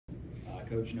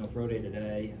Coach, pro day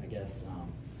today, I guess,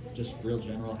 just real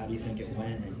general, how do you think it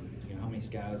went, and how many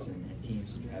scouts and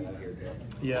teams did you have out here today?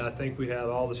 Yeah, I think we had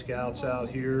all the scouts out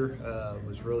here.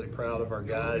 Was really proud of our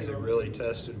guys. They really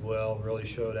tested well, really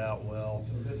showed out well.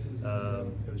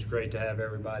 It was great to have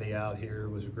everybody out here. It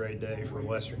was a great day for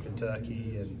Western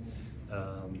Kentucky,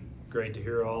 and great to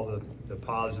hear all the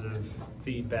positive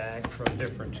feedback from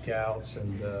different scouts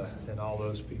and all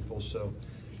those people. So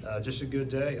just a good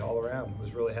day all around.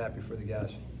 Was really happy for the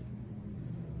guys.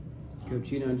 Coach,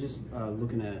 just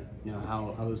looking at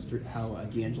how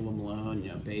D'Angelo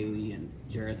Malone, Bailey and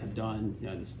Jareth have done,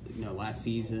 this last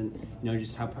season,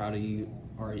 just how proud of you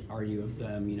are you of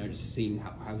them? Just seeing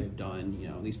how they've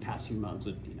done, these past few months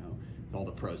with all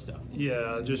the pro stuff.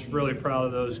 Yeah, just really proud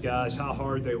of those guys. How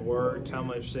hard they worked, how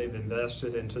much they've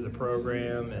invested into the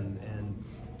program, and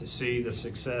to see the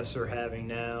success they're having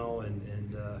now, and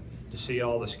to see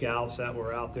all the scouts that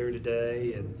were out there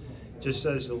today, and just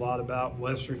says a lot about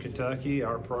Western Kentucky,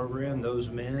 our program, those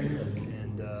men,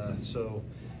 and so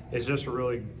it's just a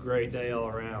really great day all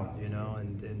around,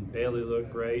 and Bailey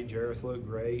looked great, Jareth looked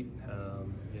great,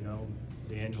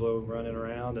 D'Angelo running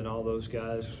around, and all those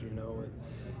guys, and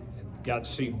got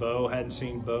to see Bo. Hadn't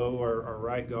seen Bo, our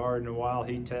right guard, in a while.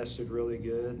 He tested really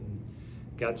good, and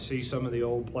got to see some of the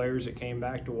old players that came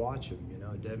back to watch him.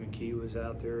 Devin Key was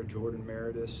out there, Jordan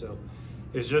Meredith, so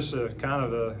it's just a kind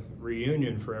of a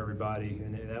reunion for everybody,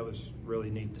 and that was really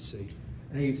neat to see.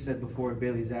 I know you've said before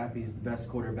Bailey Zappi is the best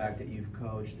quarterback that you've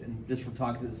coached, and just from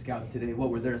talking to the scouts today, what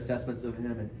were their assessments of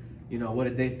him, and what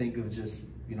did they think of just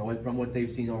from what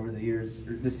they've seen over the years,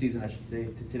 or this season I should say,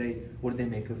 to today? What did they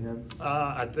make of him?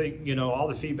 I think all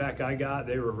the feedback I got,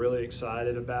 they were really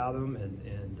excited about him, and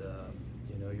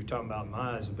you're talking about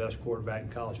Mize, the best quarterback in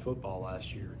college football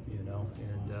last year, and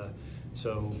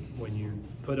so when you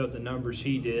put up the numbers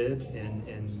he did,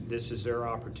 and this is their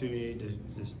opportunity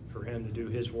for him to do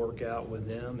his workout with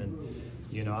them,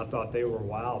 and I thought they were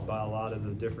wowed by a lot of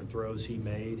the different throws he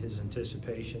made, his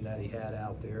anticipation that he had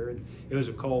out there. And it was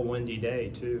a cold, windy day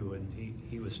too, and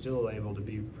he was still able to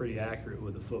be pretty accurate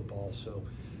with the football. So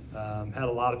had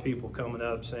a lot of people coming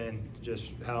up saying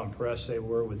just how impressed they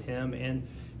were with him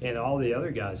and all the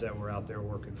other guys that were out there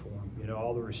working for him.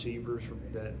 All the receivers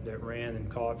that ran and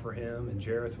caught for him, and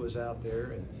Jareth was out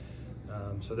there,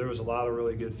 and so there was a lot of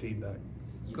really good feedback.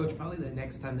 Coach, probably the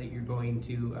next time that you're going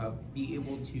to be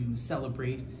able to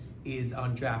celebrate is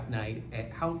on draft night.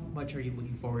 How much are you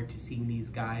looking forward to seeing these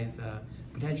guys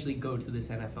potentially go to those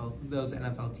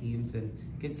NFL teams and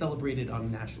get celebrated on a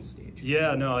national stage?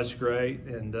 Yeah, no, it's great,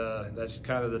 and that's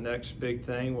kind of the next big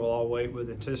thing. We'll all wait with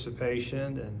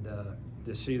anticipation and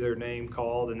to see their name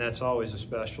called, and that's always a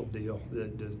special deal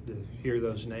to hear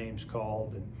those names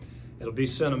called. And it'll be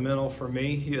sentimental for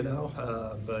me,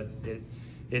 but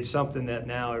it's something that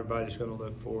now everybody's going to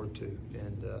look forward to.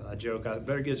 And I joke, I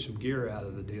better get some gear out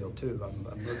of the deal too.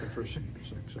 I'm looking for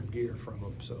some gear from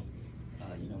them. So,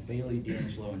 Bailey,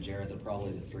 D'Angelo, and Jareth are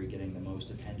probably the three getting the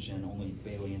most attention. Only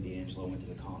Bailey and D'Angelo went to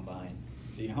the combine.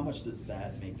 So, how much does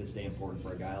that make this day important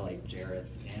for a guy like Jareth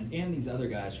and these other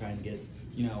guys trying to get,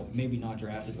 maybe not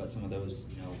drafted, but some of those,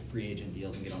 free agent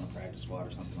deals and get on the practice squad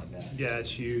or something like that? Yeah,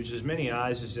 it's huge. As many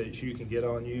eyes as that you can get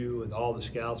on you with all the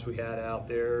scouts we had out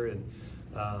there, and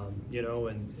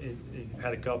and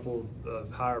had a couple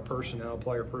of higher personnel,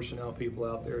 player personnel people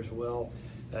out there as well.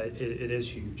 It is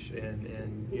huge, and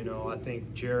I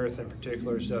think Jareth in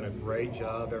particular has done a great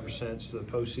job ever since the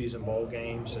postseason bowl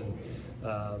games,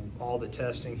 and all the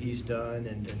testing he's done,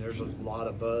 and there's a lot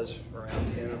of buzz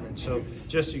around him, and so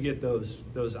just to get those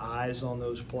eyes on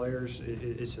those players,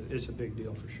 it's a big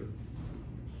deal for sure.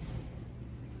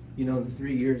 The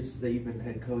 3 years that you've been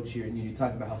head coach here, and you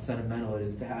talk about how sentimental it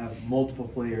is to have multiple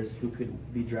players who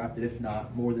could be drafted, if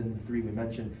not more than the three we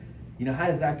mentioned. How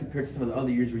does that compare to some of the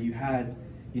other years where you had,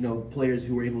 players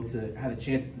who were able to have a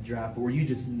chance at the draft, but where you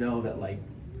just know that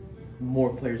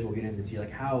more players will get in this year?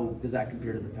 How does that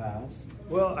compare to the past?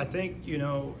 Well, I think,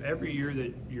 every year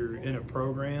that you're in a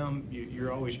program,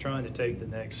 you're always trying to take the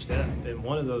next step. And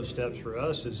one of those steps for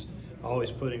us is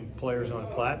always putting players on a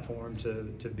platform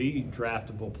to be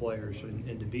draftable players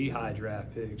and to be high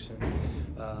draft picks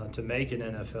and to make an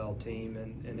NFL team.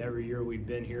 And every year we've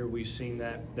been here, we've seen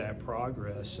that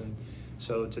progress. And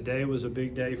so today was a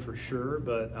big day for sure,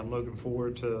 but I'm looking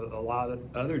forward to a lot of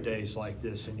other days like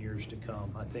this in years to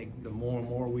come. I think the more and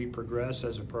more we progress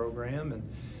as a program,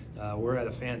 and we're at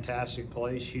a fantastic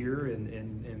place here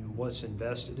in what's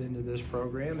invested into this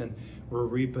program, and we're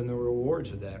reaping the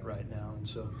rewards of that right now. And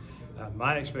so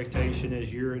my expectation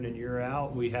is year in and year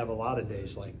out, we have a lot of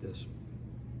days like this.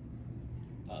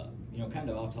 Kind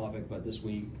of off topic, but this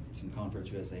week, some Conference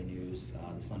USA news,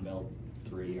 the Sun Belt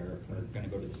 3 are going to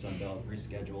go to the Sun Belt,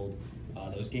 rescheduled.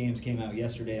 Those games came out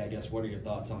yesterday. I guess, what are your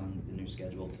thoughts on the new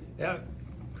schedule? Yeah,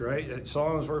 great. As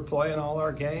long as we're playing all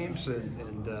our games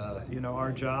and you know,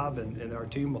 our job, and our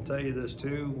team will tell you this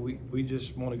too, we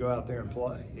just want to go out there and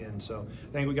play. And so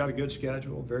I think we got a good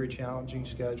schedule, very challenging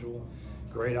schedule,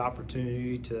 great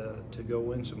opportunity to go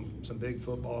win some big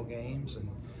football games and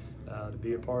to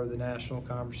be a part of the national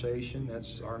conversation.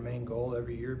 That's our main goal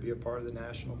every year, be a part of the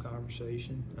national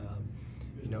conversation.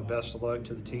 You know, best of luck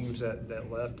to the teams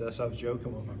that left us. I was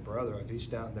joking with my brother. If he's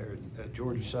down there at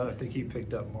Georgia Southern, I think he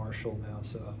picked up Marshall now.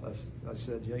 So I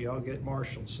said, yeah, y'all get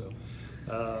Marshall. So,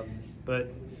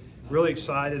 but really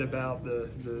excited about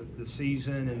the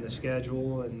season and the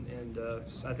schedule, and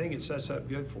I think it sets up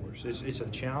good for us. It's a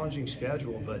challenging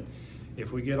schedule, but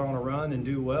if we get on a run and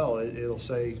do well, it'll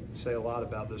say a lot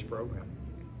about this program.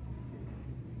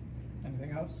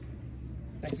 Anything else?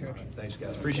 Thanks, Coach. Thanks,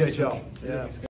 guys. Appreciate y'all. Yeah.